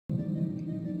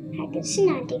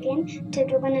again, so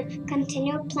we're gonna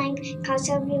continue playing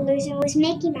Castle of Illusion with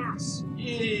Mickey Mouse.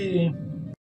 Yeah.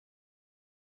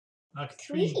 Act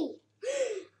 3.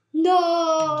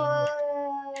 No!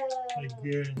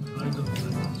 Again, I don't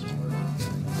like this part.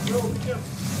 Go, yeah.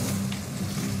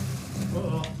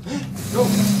 Uh-oh. Go!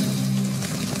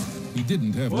 He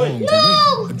didn't have Wait. long to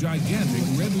wait. A gigantic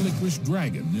red licorice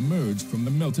dragon emerged from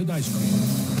the melted ice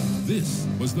cream. This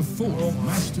was the fourth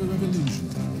master of illusion.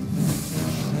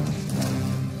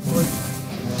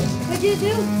 What do you do?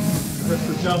 You have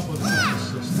to jump on it,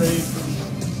 so stay.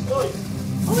 Oi!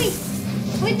 Oh wait!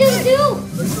 What do you do?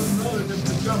 I don't know, you have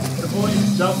to jump. The boy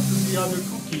jumped to the other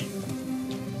cookie.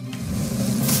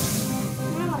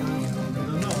 No. I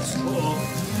don't know. Uh-oh.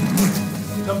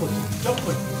 Jump on it. Jump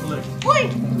on it. Oi!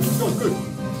 Go, good.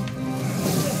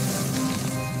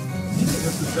 You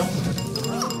have to jump on it.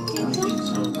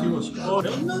 So he was... Oh,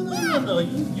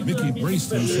 no. Mickey braced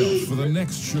himself for the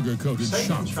next sugar-coated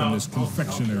shock from this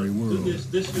confectionery world. This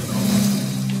you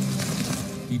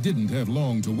know. He didn't have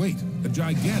long to wait. A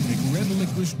gigantic red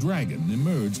licorice dragon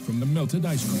emerged from the melted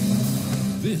ice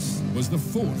cream. This was the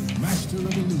fourth master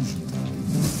of illusion.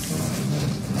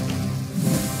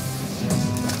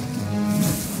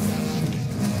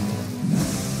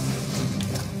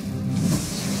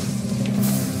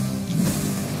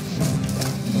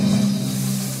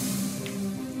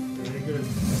 Very good.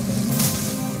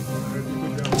 Ready to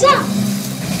go. Jump!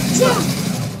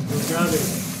 You got it.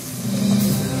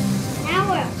 Now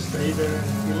we're... Stay there.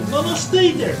 No,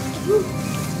 stay there.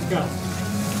 Go.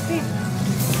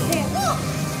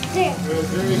 There.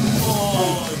 Very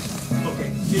good. Okay,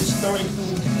 he's starting to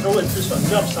throw it this one.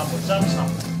 Jump somewhere.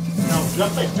 Now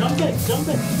jump back. Jump there.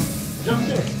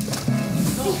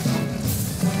 No.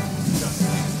 Jump.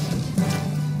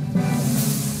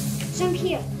 Jump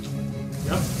here.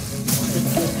 Yep.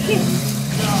 Here.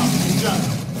 Jump.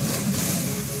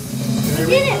 Very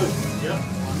did it. good. Yep.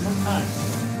 One more time.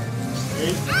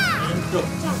 Stay and go.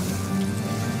 Jump.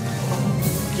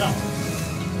 Jump.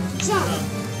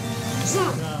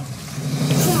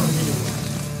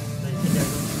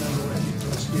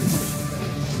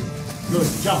 Good.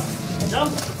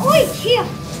 Jump. Oi! Here.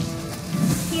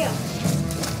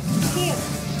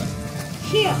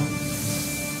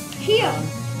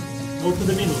 Go to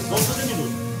the middle.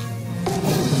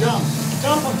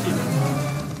 Jump on him.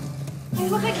 I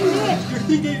hope I can do it. You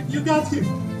think you got him?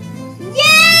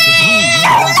 Yeah!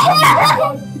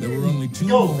 There were only two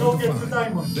Go more to get the find.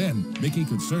 diamond. Then Mickey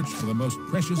could search for the most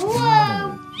precious Whoa. jewel of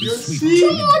all. You his sweet see? 2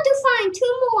 Minnie. more to find.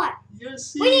 2 more. You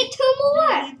see? We need 2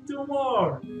 more. You need 2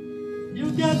 more.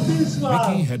 You got this one.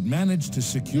 Mickey had managed to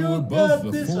secure You both got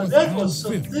the this one. fourth That and was so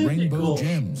fifth rainbow difficult.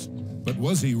 gems. But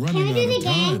was he running Can we do out it of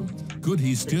again? time? Could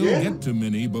he still Again? get to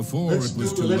Minnie before it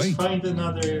was too Let's late? find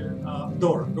another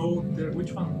door. Go there.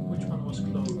 Which one was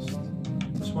closed?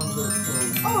 This one door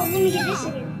closed. Oh, let me get this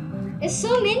again. There's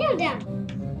so many of them.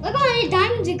 Look how many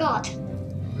diamonds we got.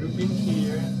 We've been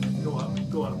here. Go up.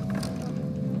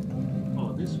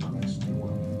 Oh, this one is too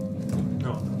one.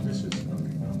 No, this is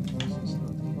okay. No, this is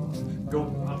not. Go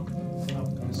up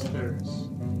the stairs.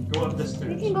 Go up the We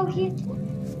stairs. can go here too.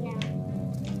 No.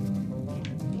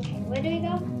 Okay, where do we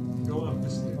go? Go up the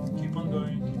stairs. Keep on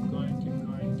going. Keep going.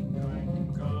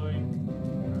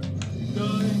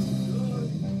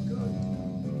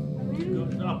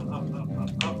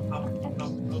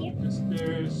 Up the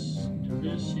stairs. Do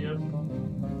this, yep.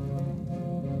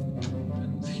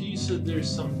 And he said there's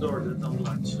some door that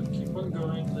unlocked, so keep on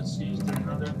going. Let's see, is there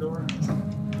another door?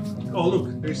 Oh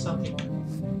look, there's something.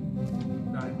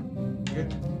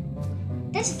 Good.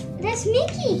 That's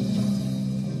Mickey.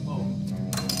 Oh,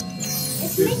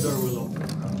 It's this Mickey. door will open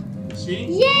up. See?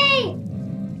 Yay!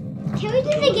 Can we do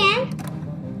it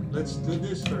again? Let's do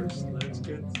this first.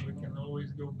 We can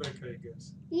always go back, I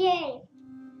guess. Yay!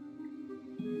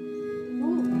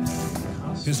 Ooh.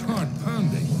 His heart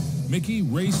pounding, Mickey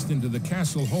raced into the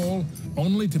castle hall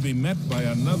only to be met by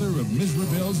another of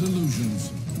Mizrabel's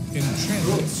illusions.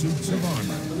 Enchanted suits of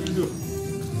armor. What do you do?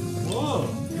 Whoa!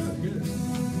 Good.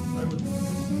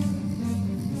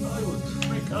 I would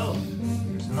freak out.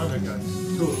 There's another guy.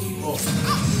 Two. Oh.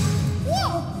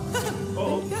 Whoa!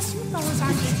 Oh. Guess you know as I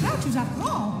statues after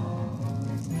all.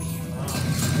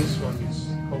 This one is.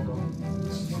 Hold on.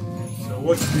 So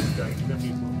watch this guy in the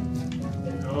middle.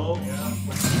 Oh, yeah.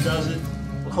 When he does it.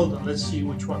 Well, hold on. Let's see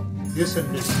which one. This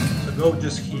and this. So go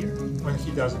just here. When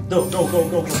he does it. Go.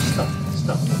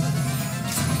 Stop.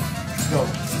 Go.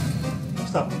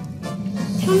 Stop.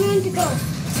 Tell me when to go.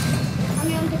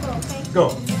 Okay? Go.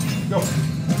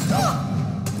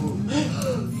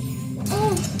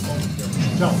 Oh,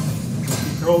 Jump.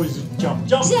 He throws it. Jump.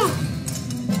 jump.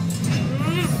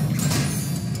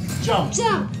 Jump.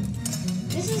 Jump.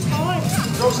 This is hard.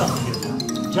 Throw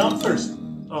something. Jump first.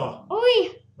 Oh,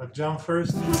 Oi. but jump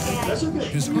first. Okay. That's okay.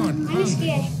 His heart I'm pounded.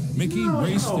 scared. Mickey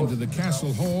raced into the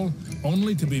castle hall,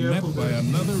 only to be met by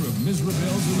another of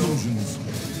Mizrabel's illusions.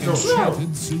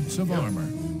 Enchanted suits of armor.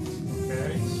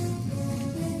 Okay.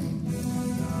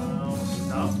 Now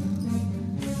stop.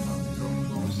 Go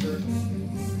closer.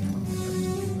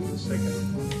 The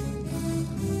second.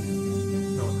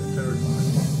 No, the third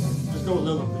one. Just go a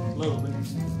little bit. A little bit.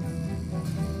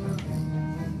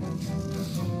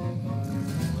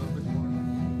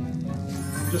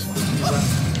 Just quickly run.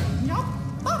 Nope,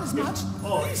 not as much.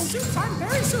 Oh. These suits aren't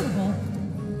very suitable.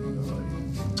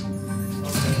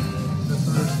 Okay, the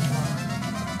first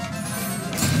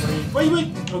one.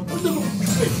 Wait. Oh, no.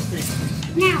 Stay.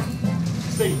 Now.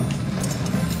 Stay.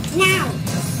 Now.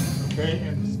 Okay,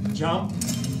 and jump.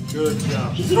 Good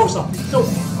job. Throw something. Throw.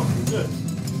 Okay,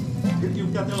 good.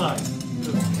 You've got the line.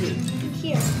 Good.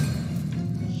 Here.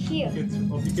 Here. Good.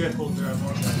 Oh, be careful. There are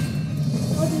more guys.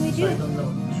 What do we I do? don't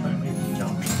know. Try and make it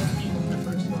jump. The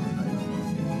first one. I don't know.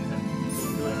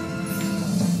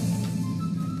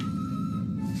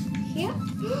 Here?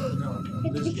 No, You have to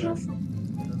this be guy. careful. I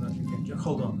don't know if you can jump.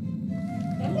 Hold on.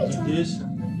 Let me Do try. this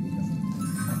and then you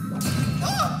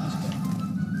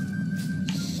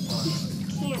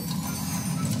Can't.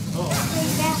 Oh, Way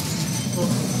back.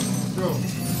 throw.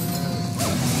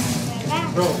 Way back.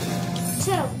 Throw.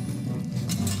 Two.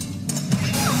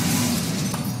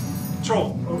 Throw.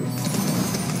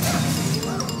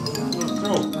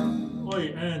 Throw. Oi,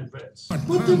 and bets.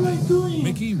 What am I doing?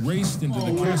 Mickey raced into the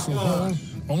Oh my castle hall, gosh.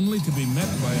 only to be met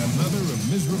by another of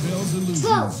Mizrabel's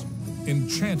illusions.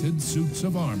 Enchanted suits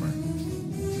of armor.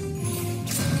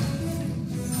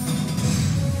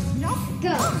 Nope, Go.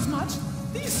 not as much.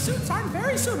 These suits aren't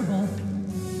very suitable.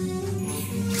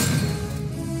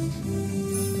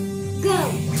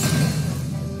 Go.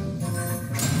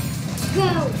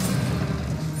 Go.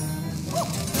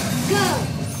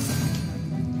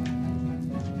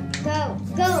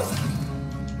 Go.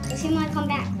 Because he might come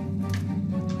back.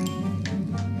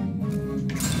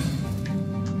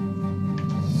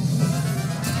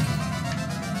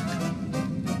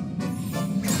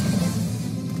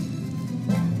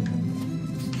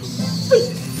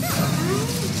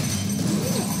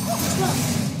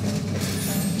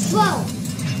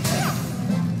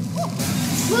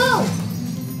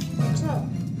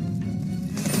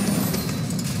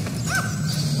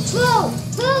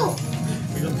 Throw.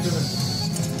 We don't feel it.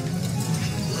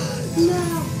 No.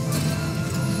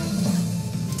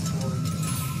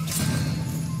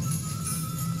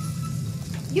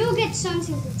 You'll get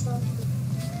something to throw.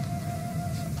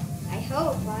 I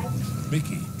hope, right?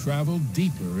 Mickey traveled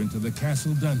deeper into the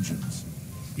castle dungeons.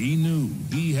 He knew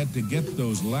he had to get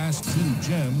those last 2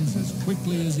 gems as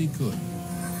quickly as he could.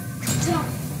 Jump.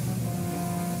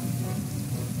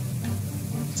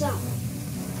 Jump.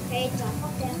 Okay, jump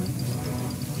up there.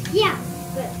 Yeah,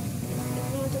 good.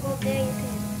 If you want to go there, you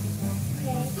can.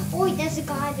 Okay. Oh, there's a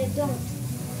guy that don't.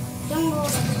 Don't go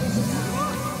there. There's a guy.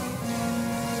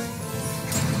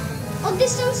 Oh,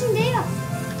 there's something there.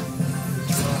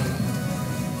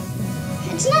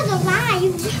 It's not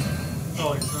alive.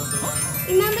 Oh, it's not the line.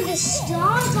 Remember, the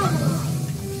stars are alive.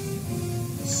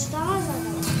 The stars are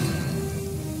alive.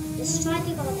 Let's try to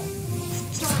go there.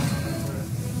 Try.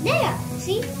 There.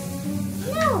 See?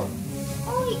 No.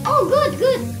 Oh,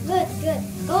 good.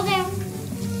 Go there.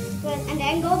 Good. And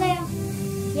then go there.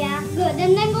 Yeah, good.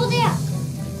 And then go there.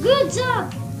 Good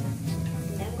job.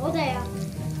 Then go there.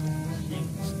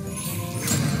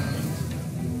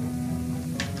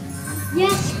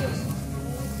 Yes, good.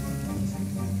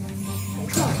 Okay,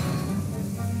 go.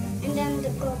 And then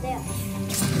go there.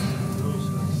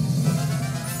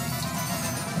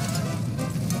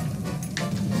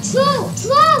 Throw!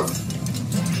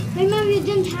 Remember, you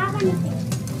didn't have anything.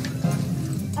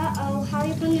 Uh-oh, how are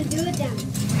you going to do it then?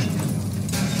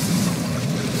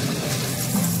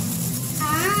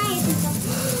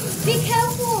 Be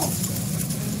careful!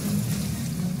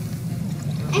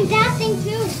 And that thing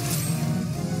too.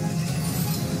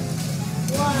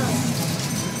 Wow.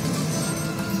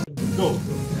 Go.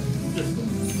 Just go.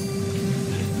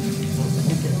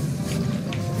 Okay.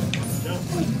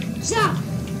 Jump.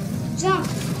 Jump.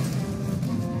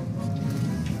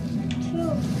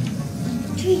 2,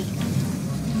 3,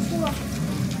 4, 5,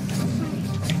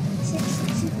 6,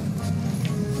 7.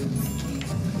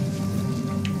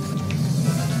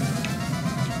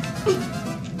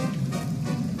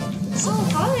 So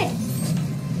hard.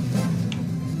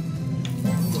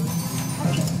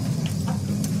 Okay. I'm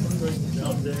going to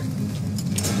jump there.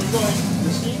 We're going.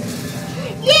 You see?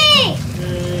 Yay!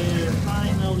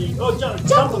 Finally. Oh,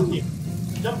 jump on him.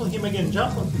 Jump on him again.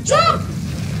 Jump on him. Jump!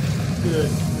 Good.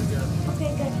 Good.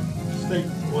 Okay, good. Stay.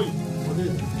 Oi, what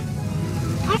is it?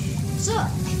 So,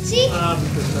 see?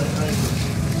 Because I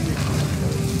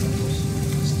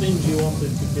stingy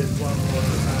wanted to get one more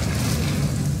attack.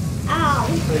 Ow.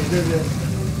 They didn't.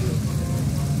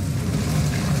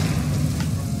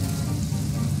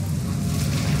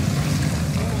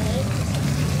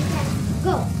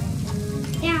 Go.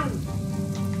 Down.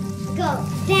 Go.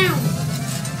 Down.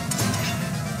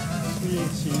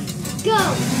 Easy. Go.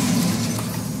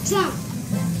 Jump.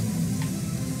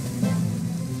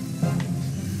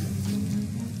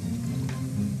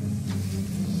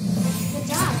 Good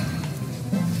job.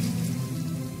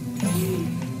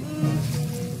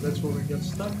 That's where we get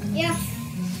stuck. Yeah.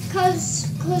 Cause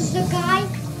the guy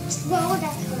throwed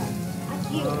at her. At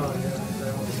you. Oh, yeah.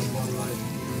 That was the one life.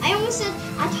 I almost said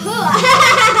at her.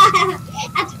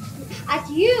 at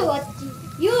you.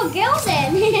 You're a girl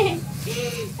then.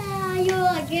 You're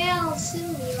a girl,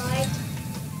 Sumi, right?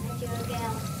 Like you're a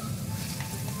girl.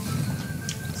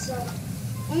 So,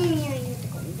 you need to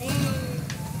go down.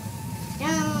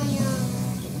 Down,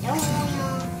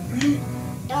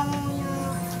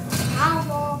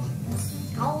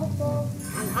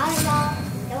 and I love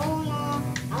you.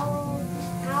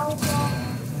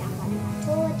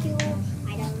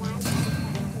 I don't want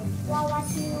anybody to throw at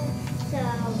you. So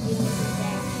we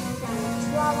said, don't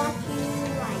throw at you.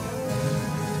 I don't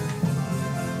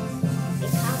be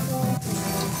careful.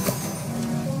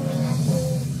 Throwing at you.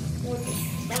 Or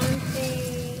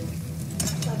dancing.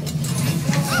 So be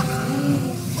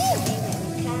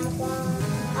careful.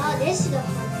 Oh, this is the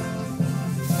hard part.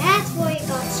 That's where you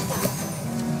got stuck.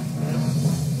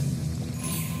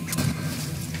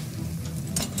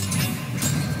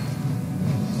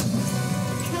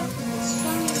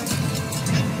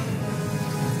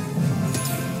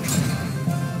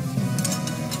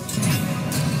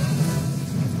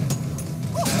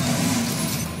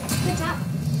 Good job.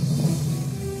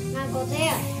 Now go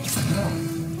there. No,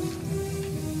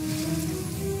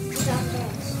 Good job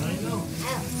there. I know.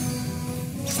 Out.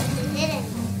 But you didn't.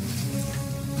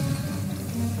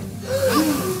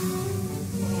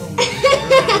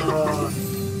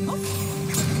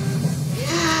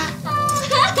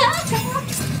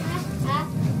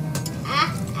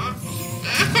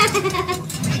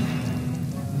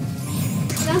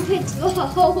 Jump into a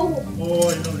hole. Oh,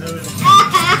 I don't have it.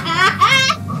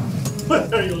 What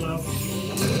are you laughing?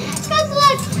 Because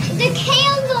look, the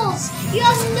candles. You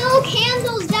have no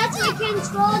candles. That's why you can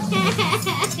throw them.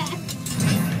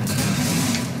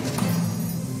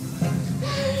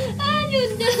 I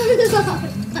don't know.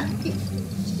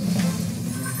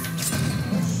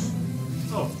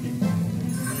 Oh,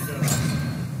 I got it.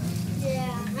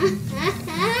 Yeah.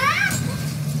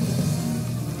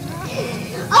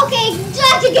 Okay,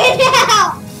 try to get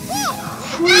out.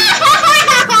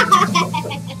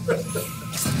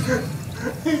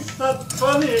 It's not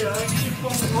funny. I keep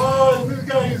on. Oh, this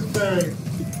guy is buried.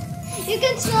 You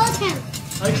can throw them.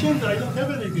 I can't. I don't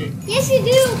have anything. Yes, you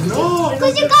do. No, I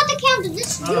Because don't you have- got the candle.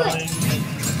 Just do it. I-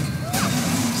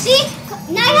 See?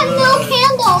 Now you have no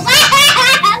candles.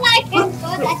 I can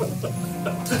throw that.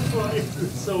 Why is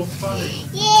it so funny?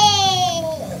 Yay!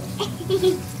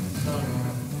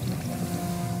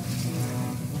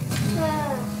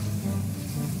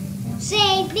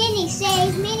 Save Minnie,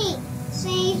 save Minnie.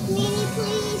 Save Minnie,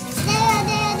 please.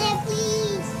 There,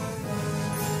 please.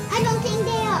 I don't think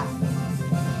they are.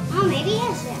 Oh, maybe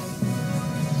yes, there.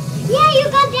 Yeah, you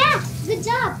got that. Good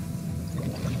job.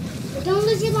 But don't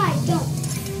lose your life. Don't.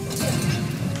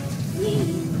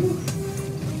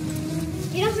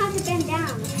 You don't have to bend down,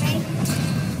 okay?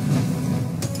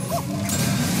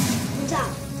 Good job.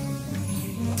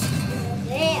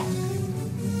 There.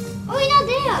 Oh, you're not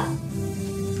there.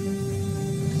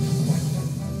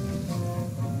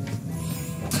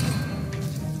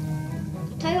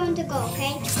 I'll tell you when to go,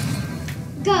 okay?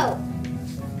 Go.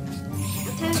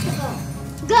 I'll tell you to go.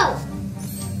 Go.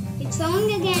 You're throwing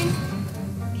again.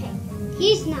 Okay.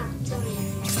 He's not throwing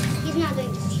again. He's not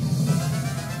doing this.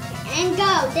 Okay. And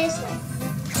go this way.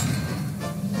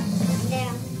 And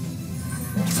there.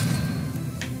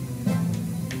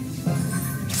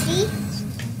 See?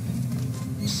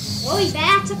 Oh, he's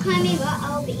back to climbing.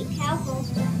 Uh-oh, be careful.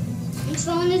 And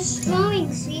throwing is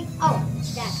throwing, see? Oh,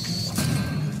 that.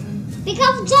 Be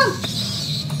careful, jump!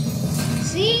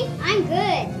 See? I'm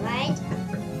good, right?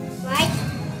 Right?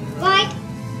 Right?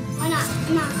 Or not?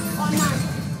 Not? Or not?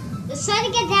 Let's try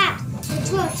to get that. To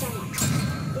throw it someone.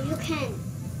 If you can.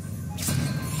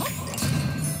 I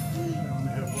only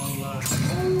have one life.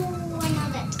 Oh, I know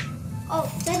that. Oh,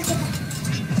 let's get that.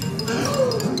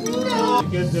 No! To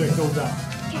get there, go down.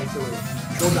 Right away.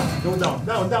 Go down, go down,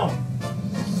 down, down.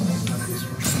 Not this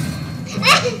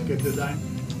one. Get the dime.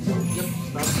 Yep,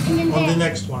 stop. On the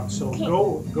next one. So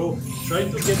go. Try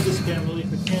to get this camel.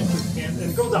 If you can't, you can't.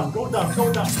 And go down, go down,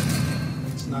 go down.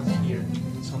 It's not here.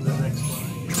 It's on the next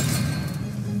one.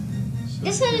 So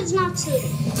This one is not suited.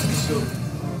 So,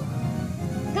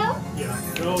 Go. yeah,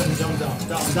 go down, down,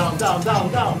 down, down, down,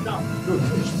 down, down, down. Good.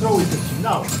 Throw it at you.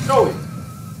 Now, throw it.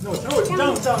 No, throw it.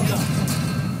 Down, down, down.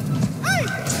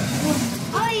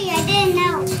 Oh, I didn't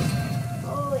know.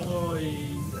 Oh,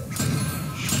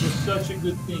 It's such a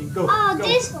good thing. Go. Oh, go.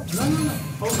 this one. No.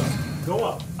 Hold on. Go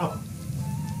up. Up.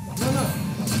 No.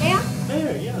 There?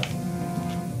 There, yeah.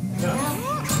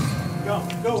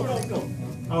 Go.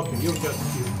 Okay, you got the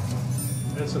cue.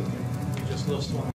 That's okay. You just lost one.